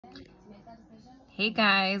Hey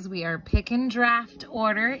guys, we are pick and draft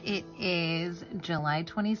order. It is July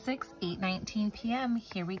 26th, 8:19 p.m.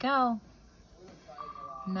 Here we go.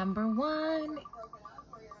 Number 1,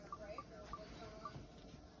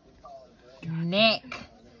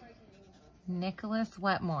 Nicholas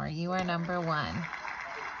Wetmore. You are number 1.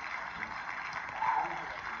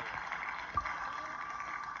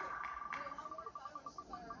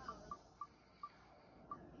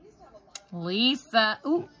 Lisa.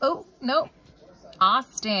 Oh, nope.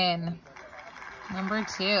 Austin, number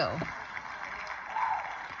 2.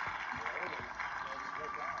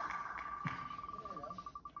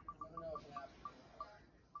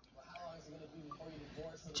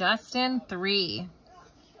 Justin, 3.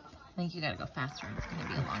 I think you gotta go faster. It's gonna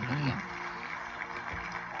be a long video.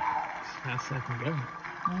 As fast as I can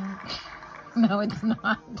go. No, it's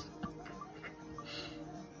not.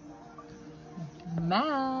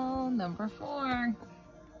 Mel, number 4.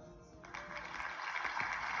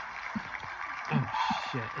 Oh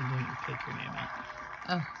shit, it didn't take your name out.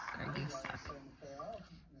 Oh, Greg, you suck.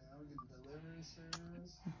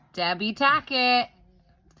 Debbie Tackett,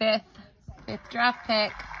 5th draft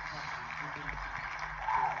pick.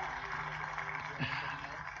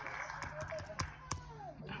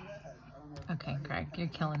 Okay, Greg, you're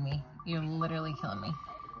killing me. You're literally killing me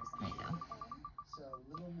right now.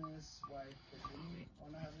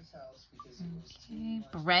 Okay,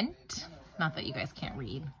 Brent. Not that you guys can't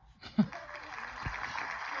read.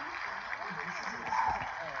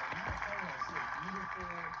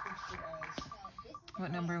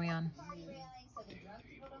 What number are we on?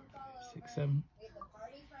 6, 7.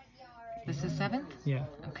 This is 7th? Yeah.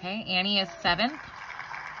 Okay, Annie is 7th.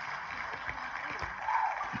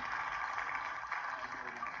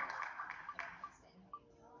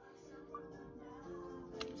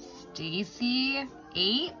 Stacy,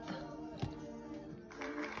 8th.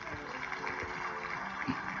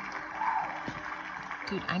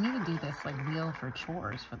 Dude, I need to do this like wheel for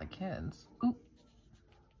chores for the kids. Ooh.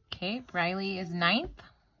 Okay, Riley is 9th.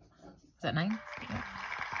 Is that 9? Yeah.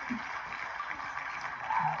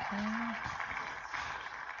 Okay.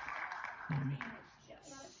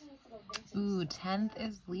 Ooh, 10th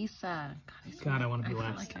is Lisa. God, I want to be I feel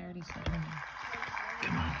last. like I already said her name.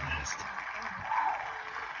 Come on, last.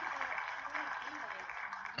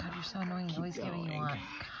 God, you're so annoying. You always get what you want. God,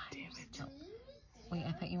 Damn it. no. Wait,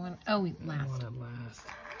 I thought you wanted... Oh, I last. wanted last.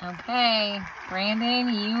 Okay, Brandon,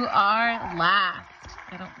 you are last.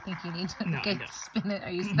 I don't think you need to No, okay, no. spin it. Are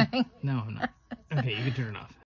you spinning? No, I'm not. Okay, you can turn it off.